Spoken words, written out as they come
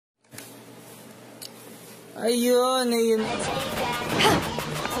Ayun, ayun.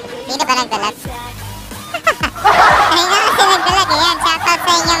 Hindi ba nagdalag? Ay nga kasi nagdalag yan. Shoutout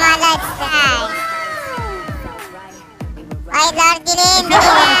sa inyo mga Lord Stars. Ay, Lordy rin.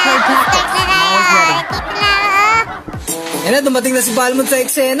 Start na tayo. Dito na oh. Yan na, dumating na si Balmond sa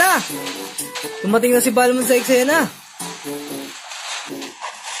eksena. Dumating na si Balmond sa eksena.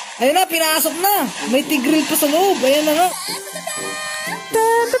 Ayun na, pinasok na. May tigril pa sa loob. Ayan na nga.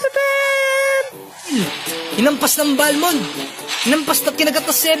 Hinampas ng Balmond. Hinampas na kinagat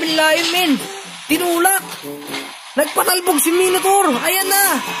na 7 Lion Men. Tinulak. Nagpatalbog si Minotaur. Ayan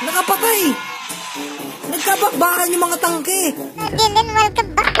na, nakapatay. Nagkabakbakan yung mga tangke. Dylan,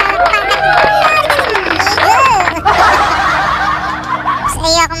 welcome back.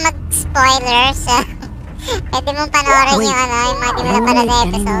 Sa'yo akong mag-spoilers. Pwede mong panoorin yung yung mga di mo na pala na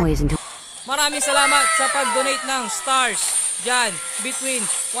episode. Maraming salamat sa pag-donate ng stars. Diyan, between,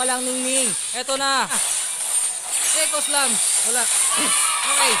 walang ningning. Eto na. Ekos lang. Wala.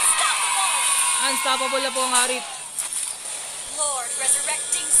 Okay. Unstoppable na po ang harit. Lord,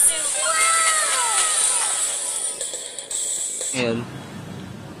 resurrecting soon. Ayan.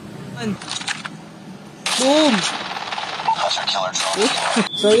 Boom!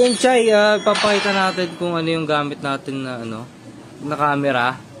 So yun, Chay, papakita natin kung ano yung gamit natin na na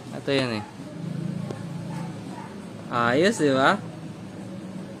camera. Ito yan eh. Ayos, di ba?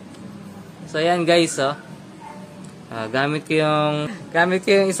 So yan guys, gamit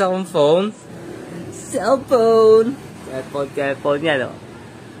ko yung isa kong phone. Cellphone. Cellphone yan,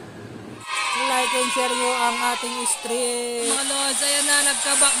 like and share nyo ang ating stream. Mga Lods, ayan na,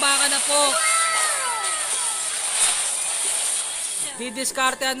 nagkabakbaka na po.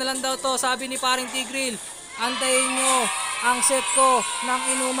 Didiskartehan na lang daw to, sabi ni paring Tigril. Antayin nyo ang set ko ng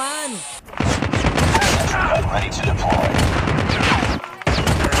inuman. Ready to deploy.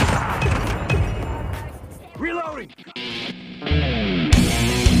 Reloading.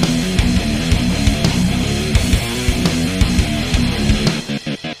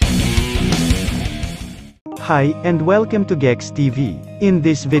 Hi and welcome to Gex TV. In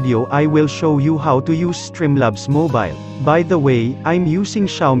this video I will show you how to use Streamlabs Mobile. By the way, I'm using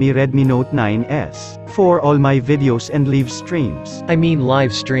Xiaomi Redmi Note 9S for all my videos and live streams. I mean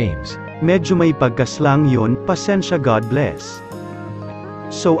live streams. Medyo may pagkaslang yun, pasensya, God bless.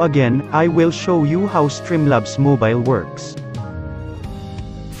 So again, I will show you how Streamlabs Mobile works.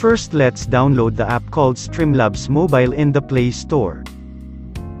 First, let's download the app called Streamlabs Mobile in the Play Store.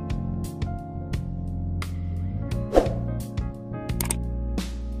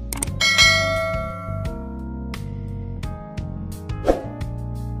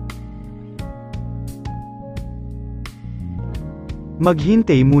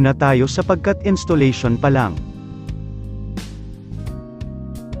 Maghintay muna tayo sapagkat installation pa lang.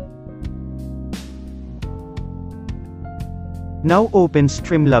 Now open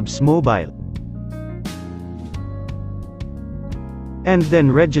Streamlabs Mobile. And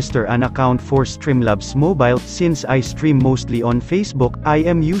then register an account for Streamlabs Mobile. Since I stream mostly on Facebook, I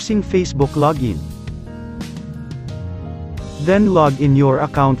am using Facebook login. Then log in your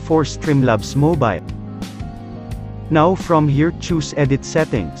account for Streamlabs Mobile. Now from here choose Edit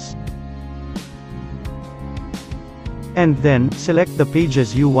Settings. And then, select the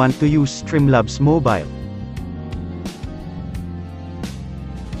pages you want to use Streamlabs Mobile.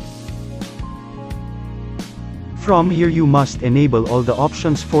 From here you must enable all the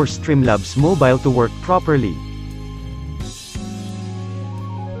options for Streamlabs Mobile to work properly.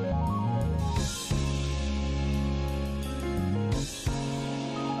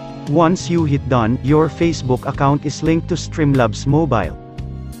 Once you hit done, your Facebook account is linked to Streamlabs Mobile.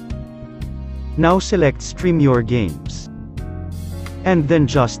 Now select Stream Your Games. And then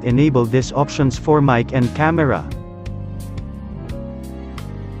just enable these options for mic and camera.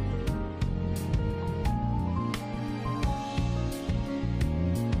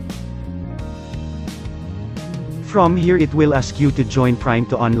 From here it will ask you to join Prime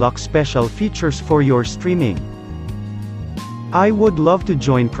to unlock special features for your streaming. I would love to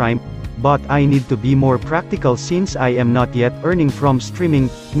join Prime, but I need to be more practical since I am not yet earning from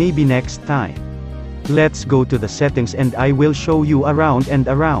streaming, maybe next time. Let's go to the settings and I will show you around and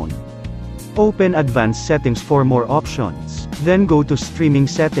around. Open Advanced Settings for more options. Then go to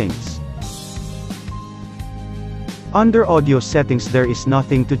Streaming Settings. Under Audio Settings there is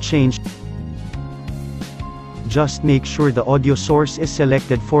nothing to change. Just make sure the audio source is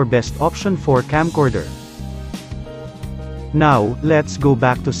selected for best option for camcorder. Now, let's go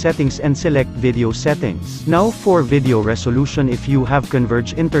back to settings and select video settings. Now for video resolution, if you have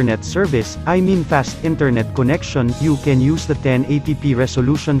converged internet service, I mean fast internet connection, you can use the 1080p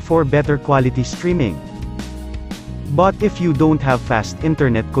resolution for better quality streaming. But if you don't have fast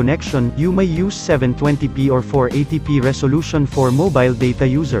internet connection, you may use 720p or 480p resolution for mobile data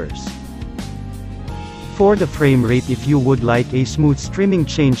users. For the frame rate, if you would like a smooth streaming,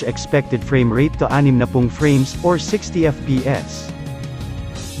 change expected frame rate to 60 frames, or 60 fps.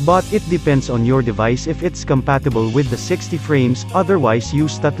 But it depends on your device if it's compatible with the 60 frames, otherwise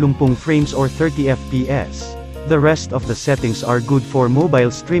use 30 frames or 30 fps. The rest of the settings are good for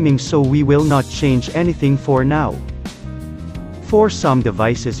mobile streaming, so we will not change anything for now. For some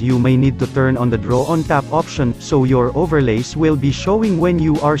devices you may need to turn on the draw on tap option, so your overlays will be showing when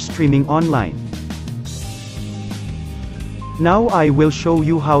you are streaming online. Now I will show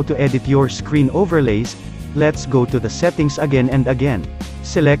you how to edit your screen overlays. Let's go to the settings again and again.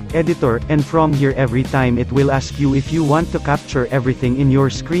 Select editor, and from here every time it will ask you if you want to capture everything in your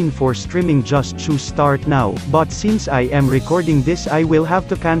screen for streaming, just choose start now, but since I am recording this I will have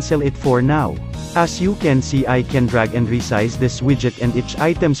to cancel it for now. As you can see, I can drag and resize this widget, and each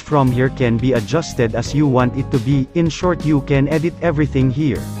items from here can be adjusted as you want it to be. In short, you can edit everything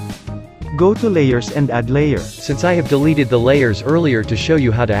here. Go to layers and add layer. Since I have deleted the layers earlier to show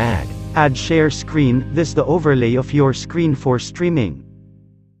you how to Add share screen. This the overlay of your screen for streaming.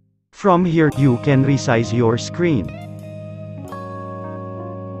 From here, you can resize your screen.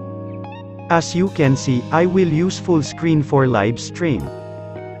 As you can see, I will use full screen for live stream.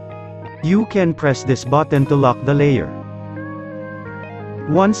 You can press this button to lock the layer.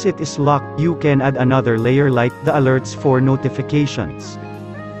 Once it is locked, you can add another layer like the alerts for notifications.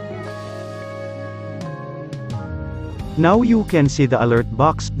 Now you can see the alert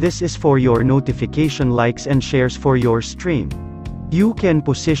box. This is for your notification, likes and shares for your stream. You can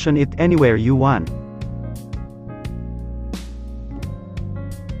position it anywhere you want.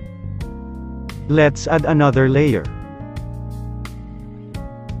 Let's add another layer.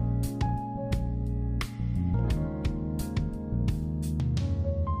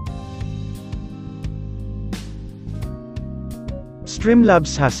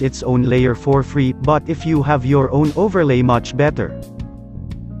 Streamlabs has its own layer for free, but if you have your own overlay, much better.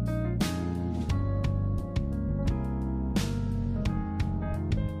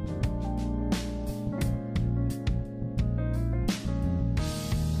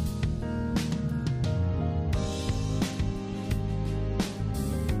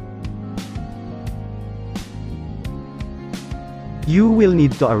 You will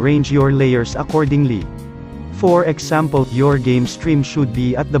need to arrange your layers accordingly. For example, your game stream should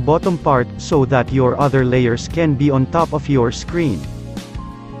be at the bottom part, so that your other layers can be on top of your screen.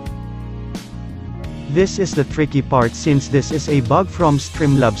 This is the tricky part, since this is a bug from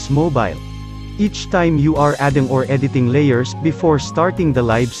Streamlabs Mobile. Each time you are adding or editing layers, before starting the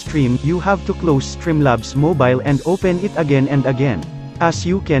live stream, you have to close Streamlabs Mobile and open it again and again. As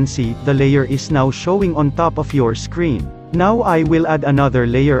you can see, the layer is now showing on top of your screen. Now I will add another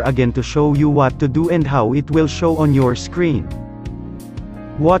layer again to show you what to do and how it will show on your screen.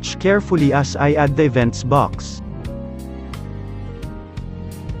 Watch carefully as I add the events box.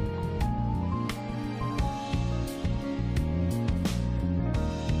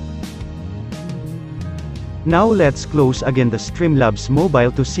 Now let's close again the Streamlabs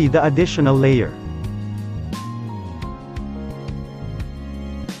Mobile to see the additional layer.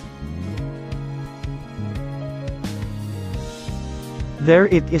 There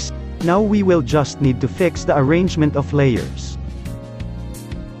it is. Now we will just need to fix the arrangement of layers.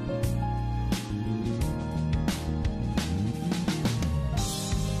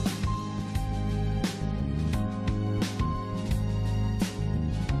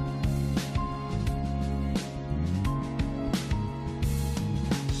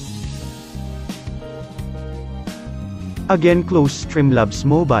 Again, close Streamlabs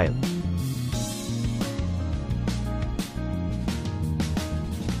Mobile.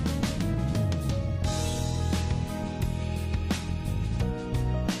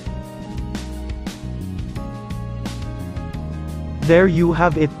 There you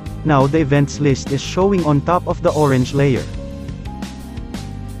have it. Now the events list is showing on top of the orange layer.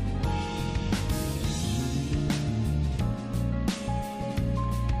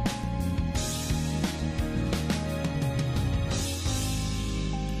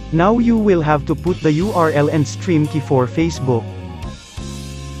 Now you will have to put the URL and stream key for Facebook.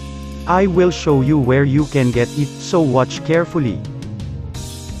 I will show you where you can get it, so watch carefully.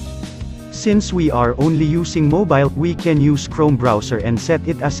 Since we are only using mobile, we can use Chrome browser and set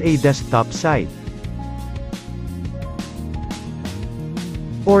it as a desktop site.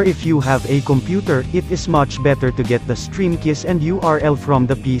 Or if you have a computer, it is much better to get the stream keys and URL from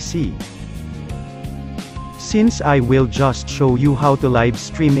the PC. Since I will just show you how to live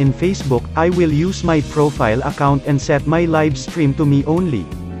stream in Facebook, I will use my profile account and set my live stream to me only.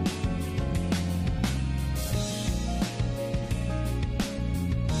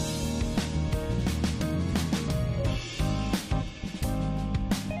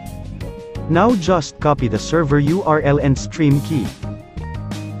 Now just copy the server URL and stream key,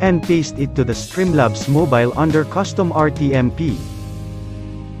 and paste it to the Streamlabs Mobile under Custom RTMP.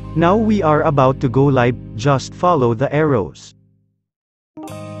 Now we are about to go live, just follow the arrows.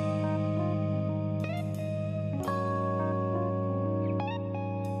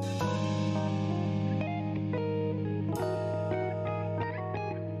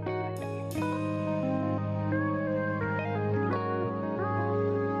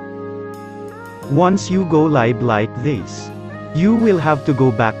 Once you go live like this, you will have to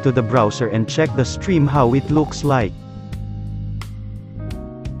go back to the browser and check the stream how it looks like.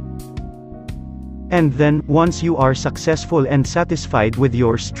 And then, once you are successful and satisfied with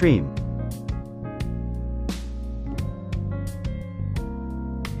your stream,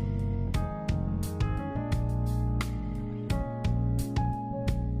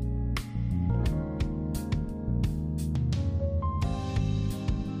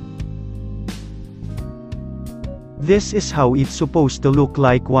 this is how it's supposed to look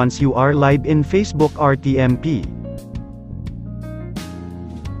like once you are live in Facebook RTMP.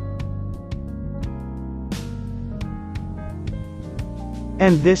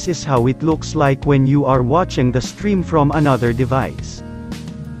 And this is how it looks like when you are watching the stream from another device.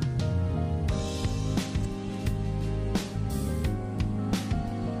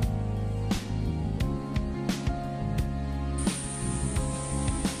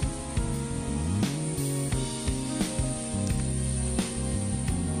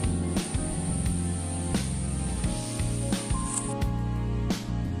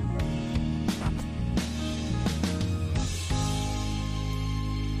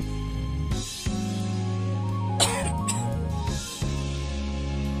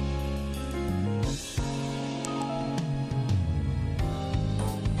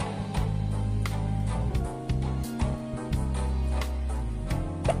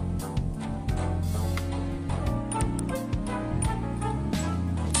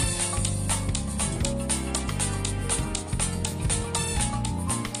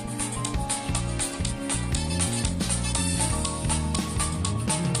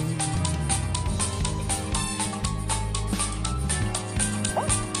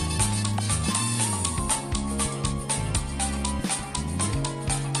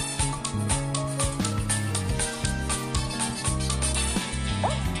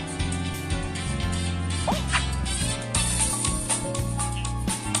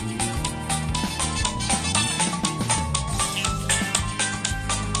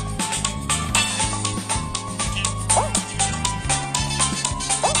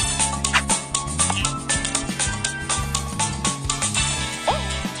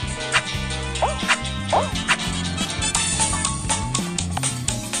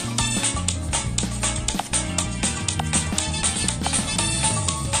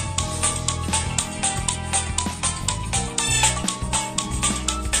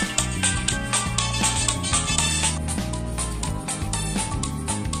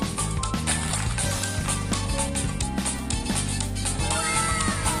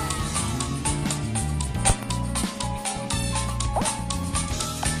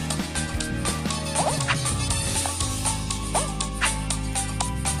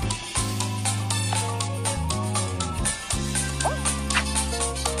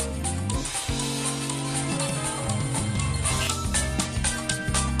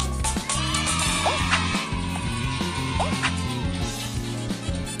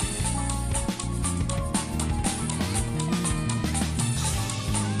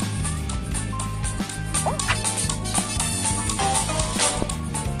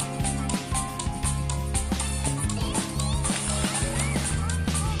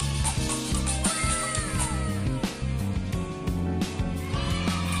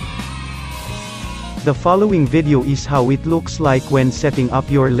 The following video is how it looks like when setting up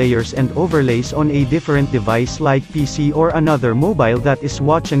your layers and overlays on a different device like PC or another mobile that is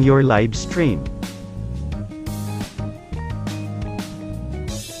watching your live stream.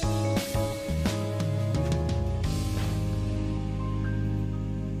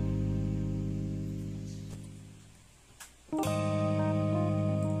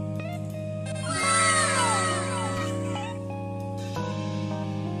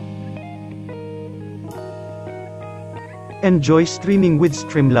 Enjoy streaming with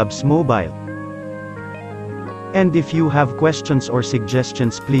Streamlabs Mobile. And if you have questions or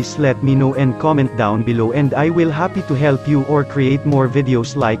suggestions, please let me know and comment down below, and I will happy to help you or create more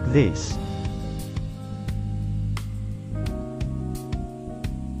videos like this.